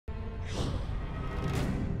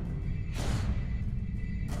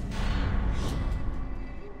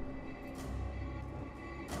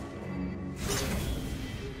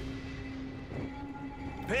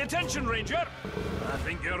Pay attention, Ranger. I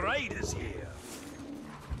think your ride is here.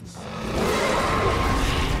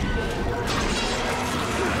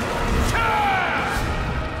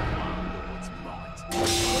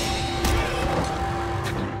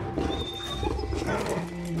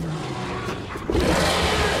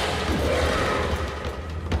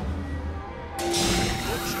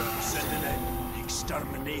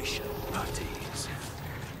 Extermination parties.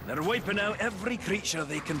 They're wiping out every creature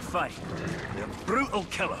they can find. They're brutal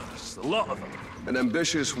killers, a lot of them. An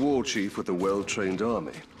ambitious Warchief with a well-trained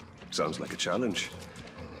army. Sounds like a challenge.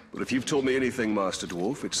 But if you've taught me anything, Master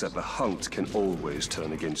Dwarf, it's that the hunt can always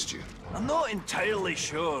turn against you. I'm not entirely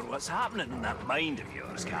sure what's happening in that mind of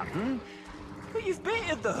yours, Captain. But you've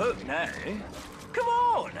baited the hook now. Come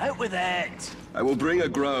on, out with it! I will bring a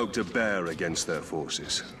Graug to bear against their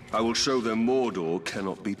forces. I will show them Mordor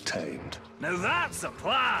cannot be tamed. Now that's a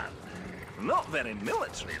plan! Not very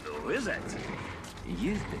military, though, is it?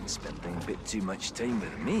 You've been spending a bit too much time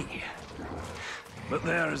with me. But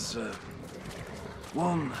there's,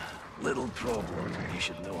 one little problem you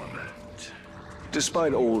should know about.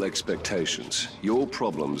 Despite all expectations, your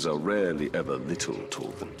problems are rarely ever little,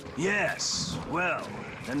 Torvin. Yes, well,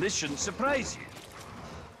 and this shouldn't surprise you.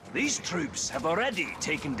 These troops have already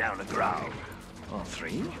taken down a Graug. All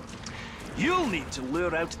three. You'll need to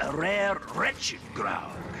lure out a rare, wretched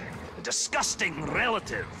Graug. A disgusting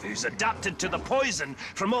relative who's adapted to the poison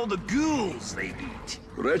from all the ghouls they eat.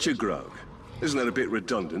 Wretched Graug? Isn't that a bit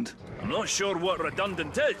redundant? I'm not sure what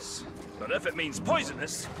redundant is, but if it means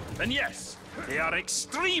poisonous, then yes, they are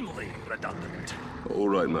extremely redundant. All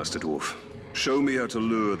right, Master Dwarf. Show me how to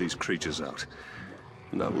lure these creatures out,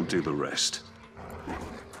 and I will do the rest.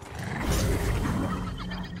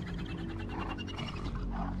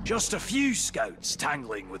 Just a few scouts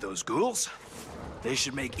tangling with those ghouls. They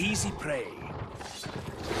should make easy prey.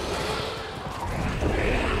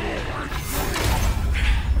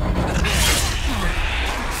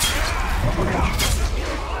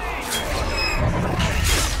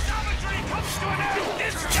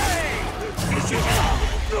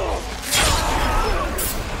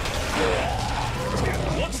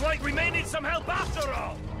 Looks like we may need some help after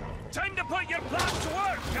all. Time to put your plan to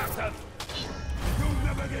work, Captain. You'll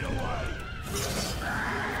never get away.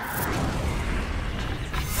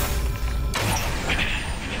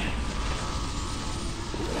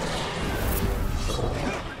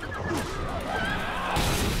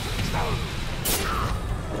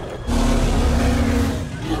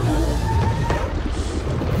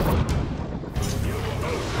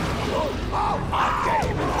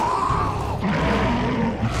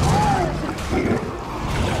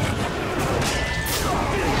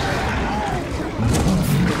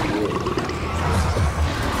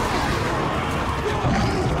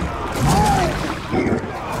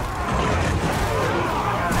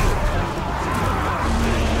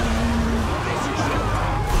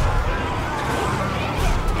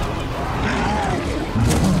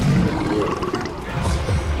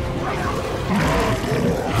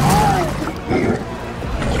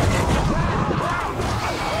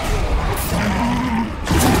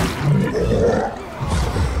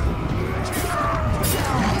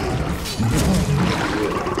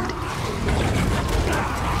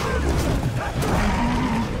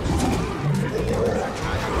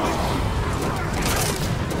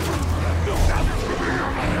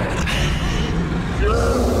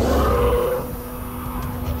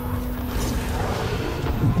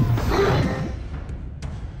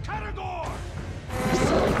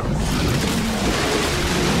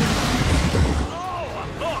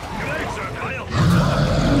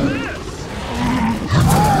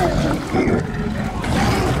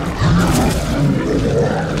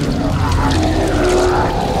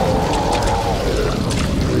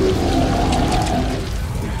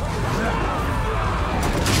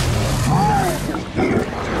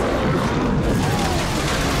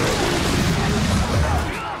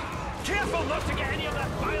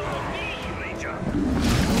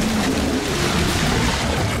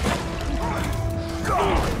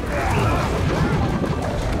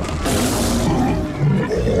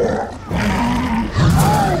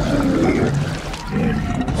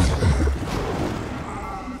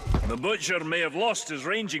 Butcher may have lost his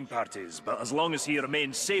ranging parties, but as long as he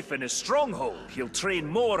remains safe in his stronghold, he'll train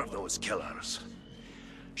more of those killers.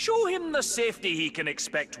 Show him the safety he can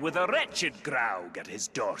expect with a wretched Graug at his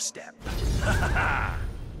doorstep. Ha ha ha!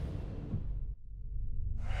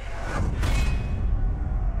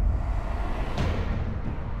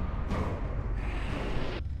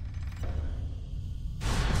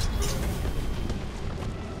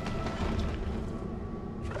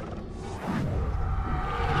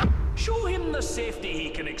 Show him the safety he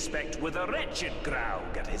can expect with a wretched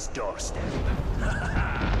Graug at his doorstep.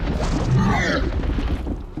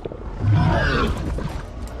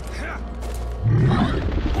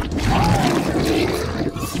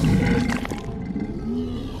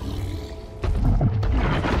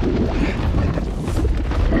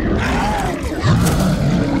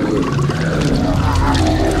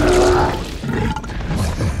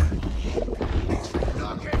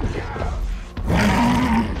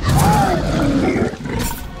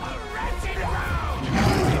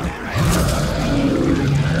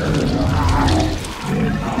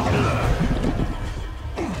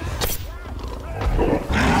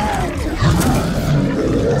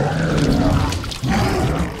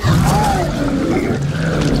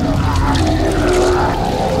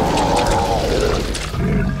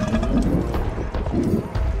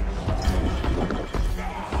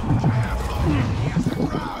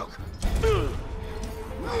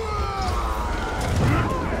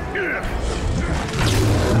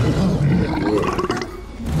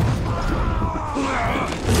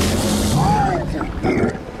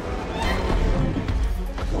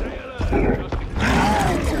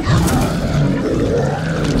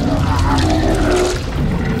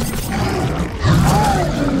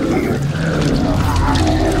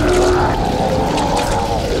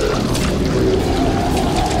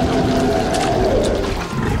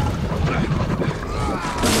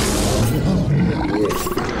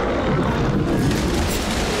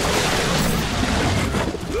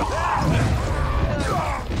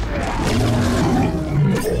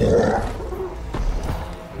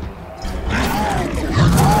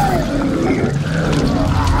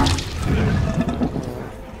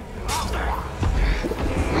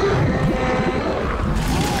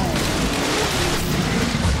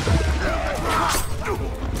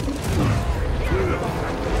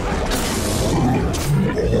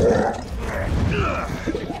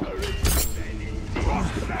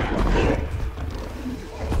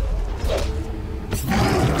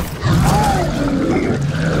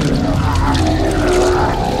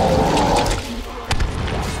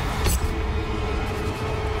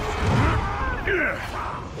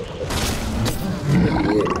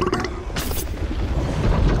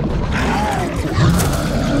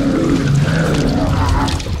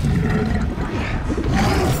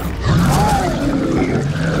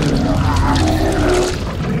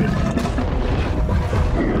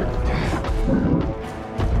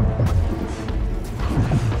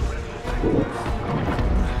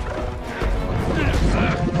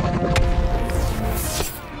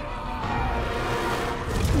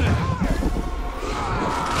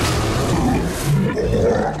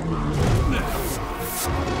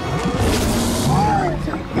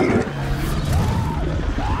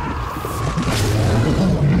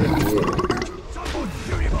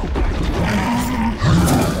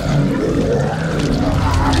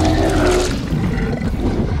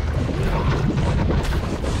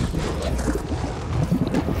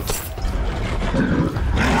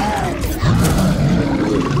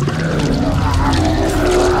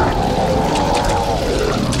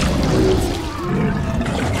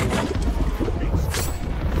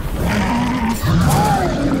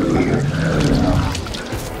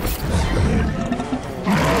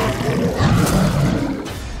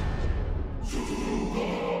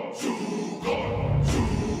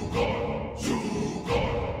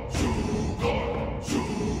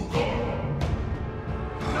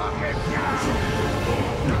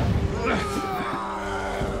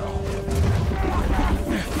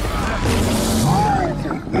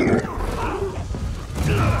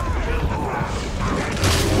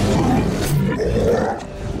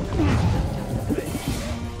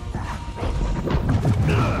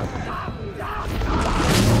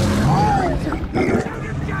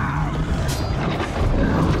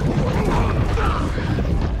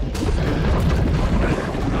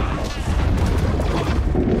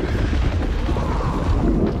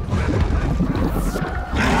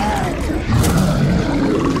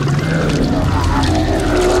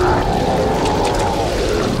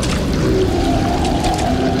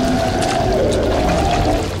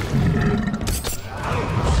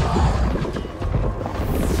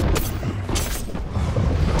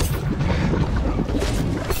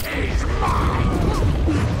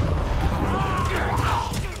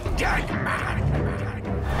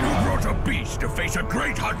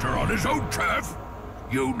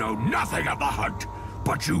 You know nothing of the hunt,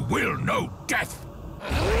 but you will know death.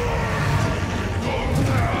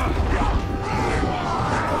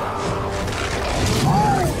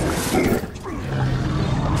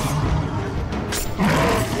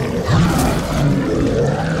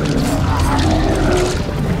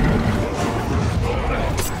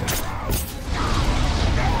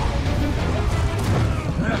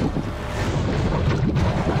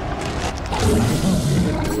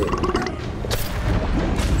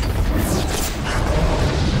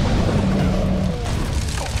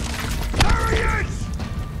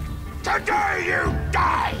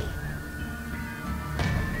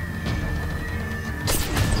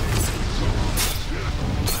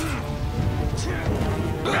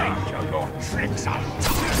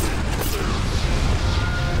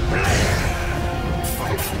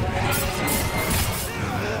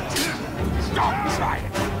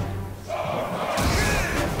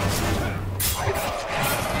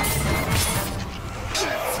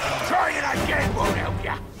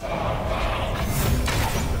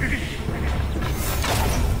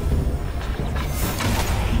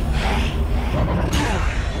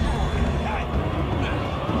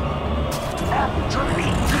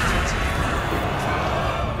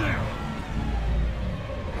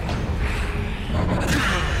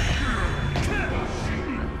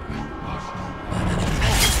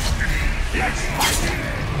 Let's fight!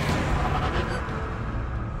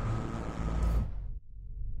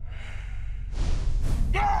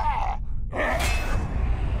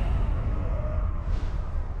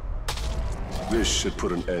 This should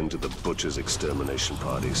put an end to the Butcher's extermination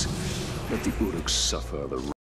parties. Let the Uruks suffer the